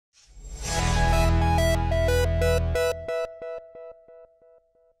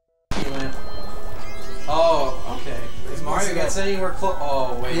Mario gets anywhere close.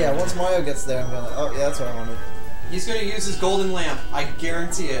 Oh, wait. Yeah, once Mario gets there, I'm gonna. Oh, yeah, that's what I wanted. He's gonna use his golden lamp. I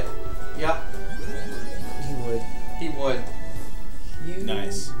guarantee it. Yep. He would. He would. You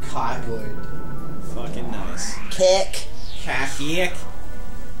Nice. Cock. would. Fucking nice. Kick. Kick.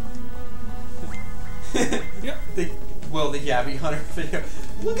 Yep. The Yabby Hunter video.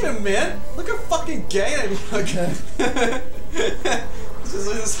 Look at him, man. Look how fucking gay I look. Just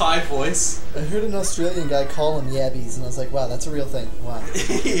like this high voice. I heard an Australian guy call them yabbies, and I was like, wow, that's a real thing. Wow.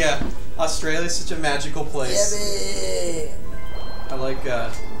 Yeah. Australia's such a magical place. Yabby! I like,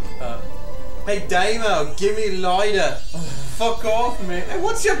 hey, Damo, give me a lighter. Fuck off, mate. Hey,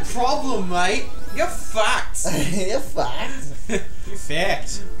 what's your problem, mate? You're fucked. You're fucked. You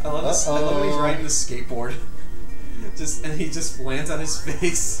fact. I love this. I love when he's riding the skateboard. And he just lands on his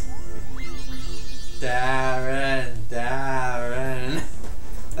face. Darren.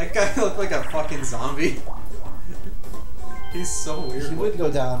 That guy looked like a fucking zombie. He's so weird. He would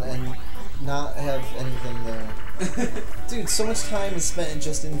go down and not have anything there. Dude, so much time is spent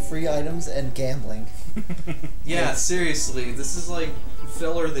just in free items and gambling. Yeah, seriously. This is like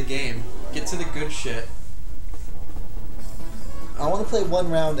filler the game. Get to the good shit. I want to play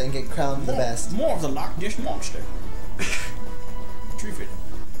one round and get crowned the best. More of the Loch Ness Monster. 350.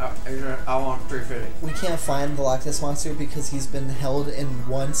 I want 350. We can't find the Loch Ness Monster because he's been held in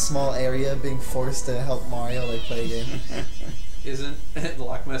one small area being forced to help Mario like play a game. Isn't the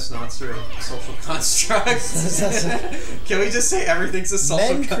Loch Ness Monster a social construct? Can we just say everything's a social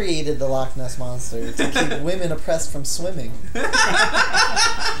Men construct? created the Loch Ness Monster to keep women oppressed from swimming.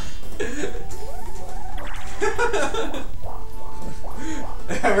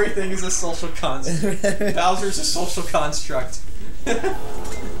 Everything is a social construct. Bowser's a social construct.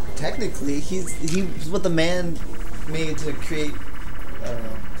 Technically, he's what the man made to create. I don't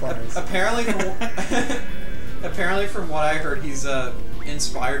know. Plumbers. Apparently, from what I heard, he's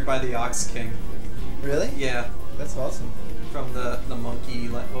inspired by the Ox King. Really? Yeah, That's awesome. from the monkey.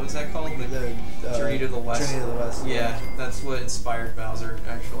 What was that called? The Journey to the West. Journey to the West. Yeah, that's what inspired Bowser,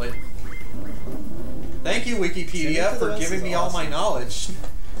 actually. Thank you, Journey Wikipedia, to the for West giving is me all my awesome. knowledge.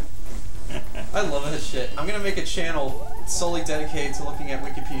 I love this shit. I'm gonna make a channel solely dedicated to looking at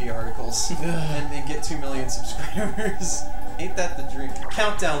Wikipedia articles and get 2 million subscribers. Ain't that the dream?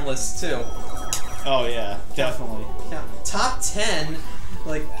 Countdown list too. Oh yeah, definitely. Top 10,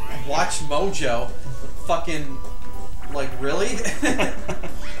 like Watch Mojo. Fucking, like really?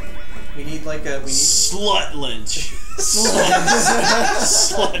 We need like a Slut lynch. Sluts.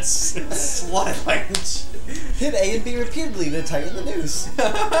 slut lynch. Hit A and B repeatedly to tighten the noose.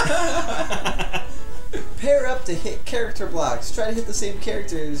 Pair up to hit character blocks. Try to hit the same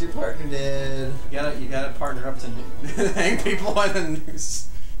characters your partner did. You gotta partner up to hang people on the noose.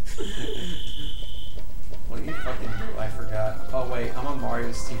 What do you fucking do? I forgot. Oh wait, I'm on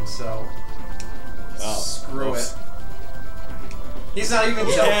Mario's team, so screw it. He's not even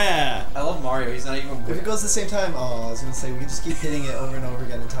Yeah. I love Mario. He's not even. If it goes at the same time, oh, I was gonna say we can just keep hitting it over and over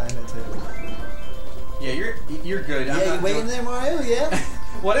again and time it too. Yeah, you're good. I'm Yeah, not you waiting there, Mario? Yeah.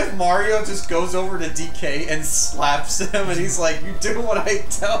 What if Mario just goes over to DK and slaps him, and he's like, "You do what I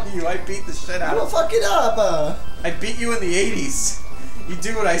tell you. I beat the shit out Don't of. fuck it up. I beat you in the '80s. You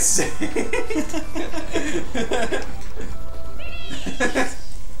do what I say."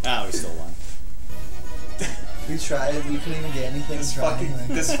 Ah, we still won. We tried. We couldn't even get anything.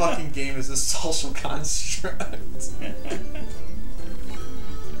 This fucking game is a social construct.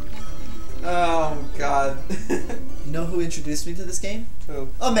 Oh god. You know who introduced me to this game? Who?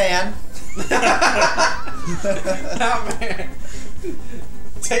 A man. Oh man.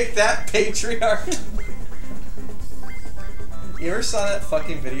 Take that, patriarch. You ever saw that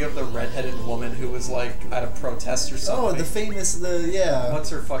fucking video of the redheaded woman who was like at a protest or something? Oh, the famous, yeah.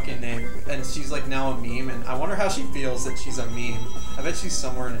 What's her fucking name? And she's like now a meme, and I wonder how she feels that she's a meme. I bet she's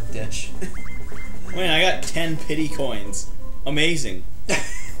somewhere in a ditch. Man, I got 10 pity coins. Amazing.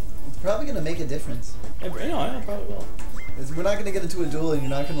 Probably gonna make a difference. I probably will. We're not gonna get into a duel and you're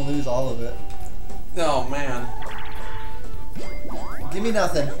not gonna lose all of it. Oh man. Give me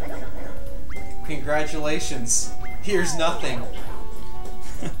nothing. Congratulations. Here's nothing.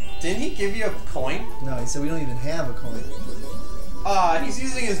 Didn't he give you a coin? No, he said we don't even have a coin. Ah, he's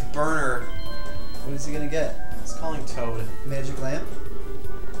using his burner. What is he gonna get? He's calling Toad. Magic lamp?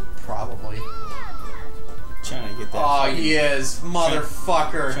 Probably. Trying to get that. Oh, fucking- he is,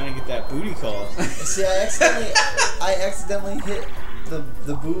 motherfucker. Trying to get that booty call. See, I accidentally hit the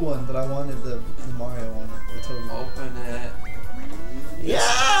Boo one, but I wanted the Mario one, the Toad one. Open it. Yeah!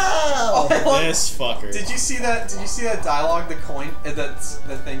 Oh This fucker. Did you see that? Did you see that dialogue? The coin that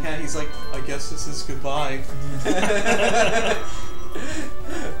thing had. He's like, I guess this is goodbye.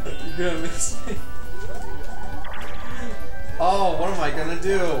 You're gonna miss me. Oh, what am I gonna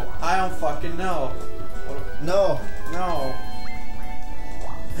do? I don't fucking know. What, No. no.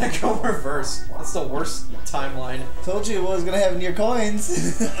 Go reverse. That's the worst timeline. Told you what was gonna happen to your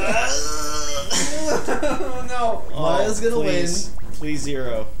coins. No. Mario's gonna please. Please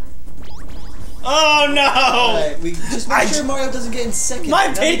 0. Oh no! Alright, we just make sure Mario doesn't get in second. My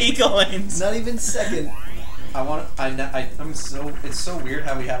Not pity even- coins! Not even second. I'm so. It's so weird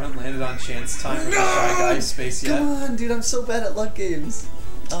how we haven't landed on chance time with the Shy Guy space yet. Come on, dude, I'm so bad at luck games.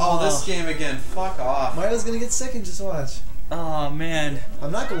 Oh, this game again. Fuck off. Mario's gonna get second, just watch. Oh man.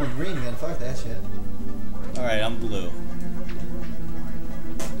 I'm not going green again, fuck that shit. Alright, I'm blue.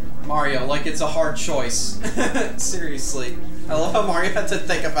 Mario, like it's a hard choice. Seriously. I love how Mario had to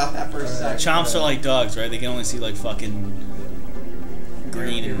think about that for a second. Chomps are like dogs, right? They can only see like fucking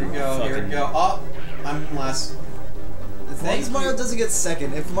green Here we and go, fucking... here we go. Oh, I'm last. As long as Mario doesn't get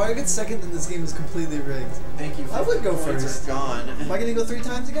second. If Mario gets second, then this game is completely rigged. Thank you for I would go points first. are gone. Am I gonna go 3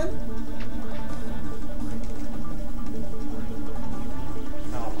 times again?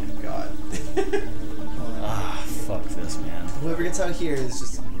 Oh my god. Ah, fuck this, man. Whoever gets out here is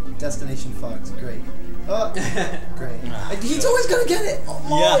just destination fucked. Great. Oh, great. He's always gonna get it.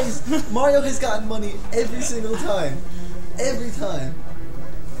 Always. Yeah. Mario has gotten money every single time. Every time.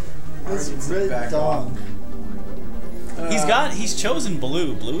 This Alright, sit red back dong. He's chosen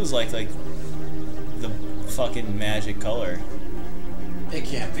blue. Blue is like the fucking magic color. It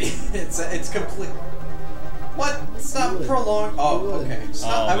can't be. It's complete. What? Stop Good. prolong. Oh, Good. okay.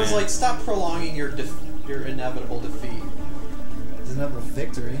 Stop. Oh, I was man. like, stop prolonging your inevitable defeat. Doesn't have a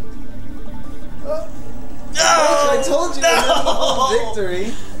victory. Oh. No! I told you, No!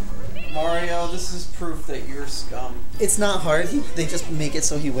 victory. Mario, this is proof that you're scum. It's not hard. They just make it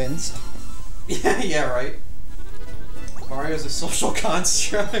so he wins. Yeah, right. Mario's a social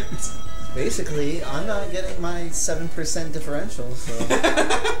construct. Basically, I'm not getting my 7% differential, so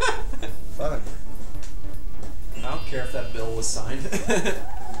fuck. I don't care if that bill was signed.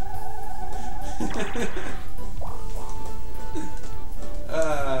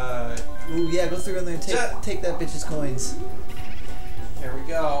 Ooh, yeah, go through in there and take that bitch's coins. Here we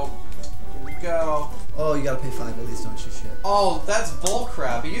go. Here we go. Oh, you gotta pay 5 at least, don't you shit. Oh, that's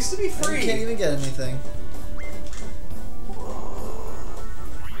bullcrap. It used to be free. You can't even get anything.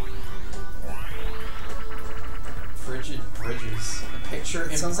 Frigid bridges. Picture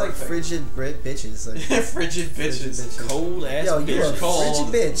It sounds like imperfect. frigid bitches. Like, Frigid bitches. Cold ass yo, you a bitch. cold.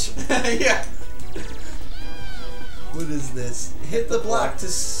 frigid bitch. Yeah. What is this? Hit the block to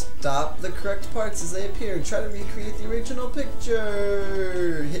stop the correct parts as they appear. Try to recreate the original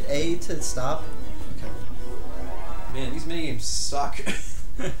picture. Hit A to stop. Okay. Man, these minigames suck.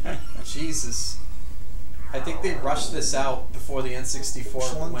 Jesus. I think they rushed this out before the N64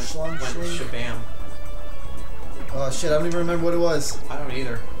 Schlong, went schlong, schlong. shabam. Oh shit, I don't even remember what it was. I don't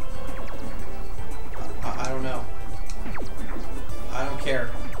either. I don't know. I don't care.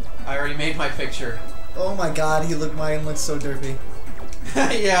 I already made my picture. Oh my god, mine looks so derpy.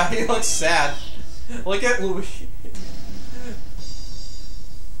 Yeah, he looks sad. Look at Louis.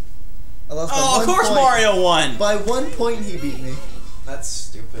 I lost by Oh, of 1 course point. Mario won! By 1 point he beat me. That's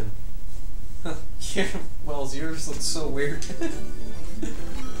stupid. Wells, yours looks so weird.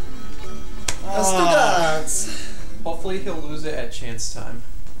 Astronauts! Hopefully he'll lose it at chance time.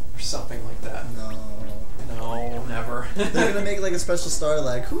 Or something like that. No. No, never. They're gonna make like a special star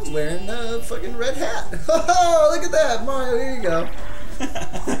like, who's wearing a fucking red hat? Oh, look at that! Mario, here you go.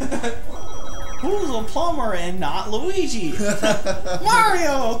 Who's a plumber and not Luigi?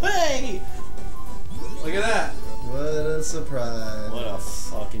 Mario, hey! Look at that. What a surprise. What a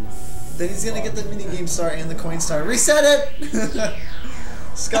fucking... Then he's gonna get the minigame star and the coin star. Reset it!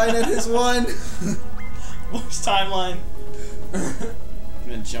 Skynet has won! Worst timeline. I'm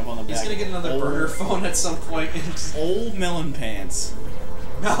gonna jump on the back. He's gonna get another burner phone at some point. And just Old melon pants.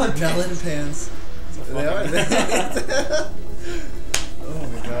 melon. Melon pants. They are. Oh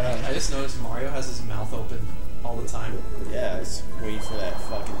my god. I just noticed Mario has his mouth open all the time. Yeah, I was waiting for that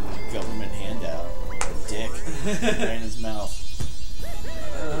fucking government handout. A dick right in his mouth.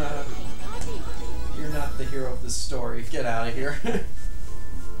 You're not the hero of this story. Get out of here.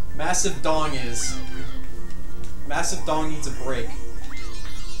 Massive Dong is. Massive Dong needs a break.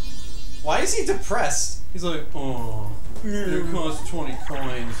 Why is he depressed? He's like, oh, it costs 20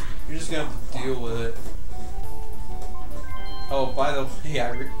 coins. You're just gonna have to deal with it. Oh, by the way,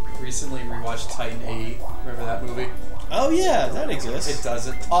 I recently rewatched Titan 80. Remember that movie? Oh yeah, that exists. It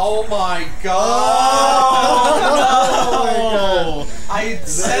doesn't. Oh my Oh, god! no. I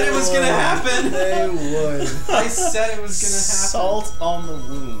said it was gonna happen. They would. I said it was gonna happen. Salt on the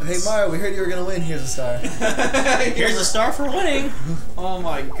wounds. Hey Mario, we heard you were gonna win. Here's a star. Here's a star for winning. Oh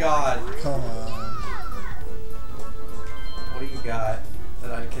my god. Come on. What do you got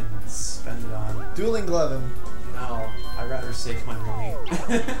that I can spend it on? Dueling Glove. No, I'd rather save my money.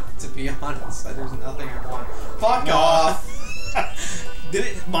 To be honest, there's nothing I want. Fuck No. off! Did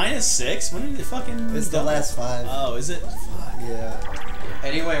it -6? When did it fucking? It's the double? last 5. Oh, is it? Fuck. Yeah.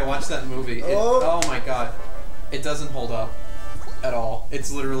 Anyway, I watched that movie. Oh my god. It doesn't hold up at all.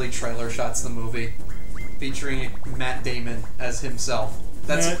 It's literally trailer shots, the movie. Featuring Matt Damon as himself.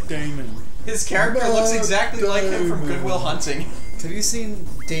 That's Matt Damon. his character looks Matt exactly like him from Good Will Hunting. Have you seen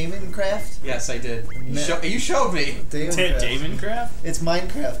Damon Craft? Yes, I did. You showed me. Damon Craft? It's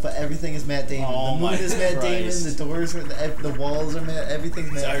Minecraft, but everything is Matt Damon. Oh the moon my is Matt Christ. Damon. The doors are the walls are Matt.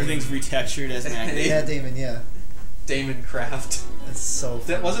 Everything's Matt. So everything's retextured as Matt Damon. Damon. Matt Damon. Yeah, Damon Craft. it's so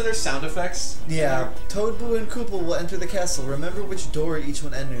funny. Wasn't there sound effects? Yeah, Toad, Boo, and Koopa will enter the castle. Remember which door each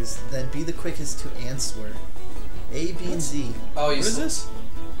one enters, then be the quickest to answer. A, B, and Z. Oh, What is this?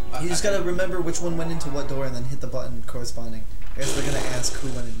 You just gotta remember which one went into what door and then hit the button corresponding. I guess they're gonna ask who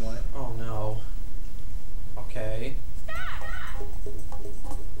went in what. Oh no. Okay.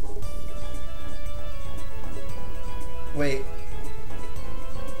 Wait.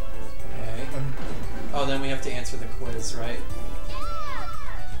 Okay. Oh, then we have to answer the quiz, right?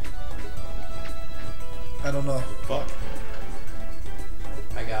 I don't know. Fuck.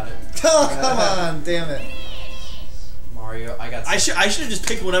 I got it. Oh, come on! Damn it. Mario, I got. I should have just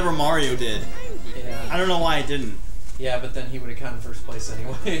picked whatever Mario did. Yeah. I don't know why I didn't. Yeah, but then he would have gotten first place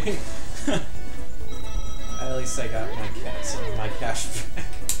anyway. At least I got some of my cash back.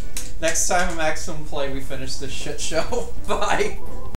 Next time on Maximum Play, we finish this shit show. Bye.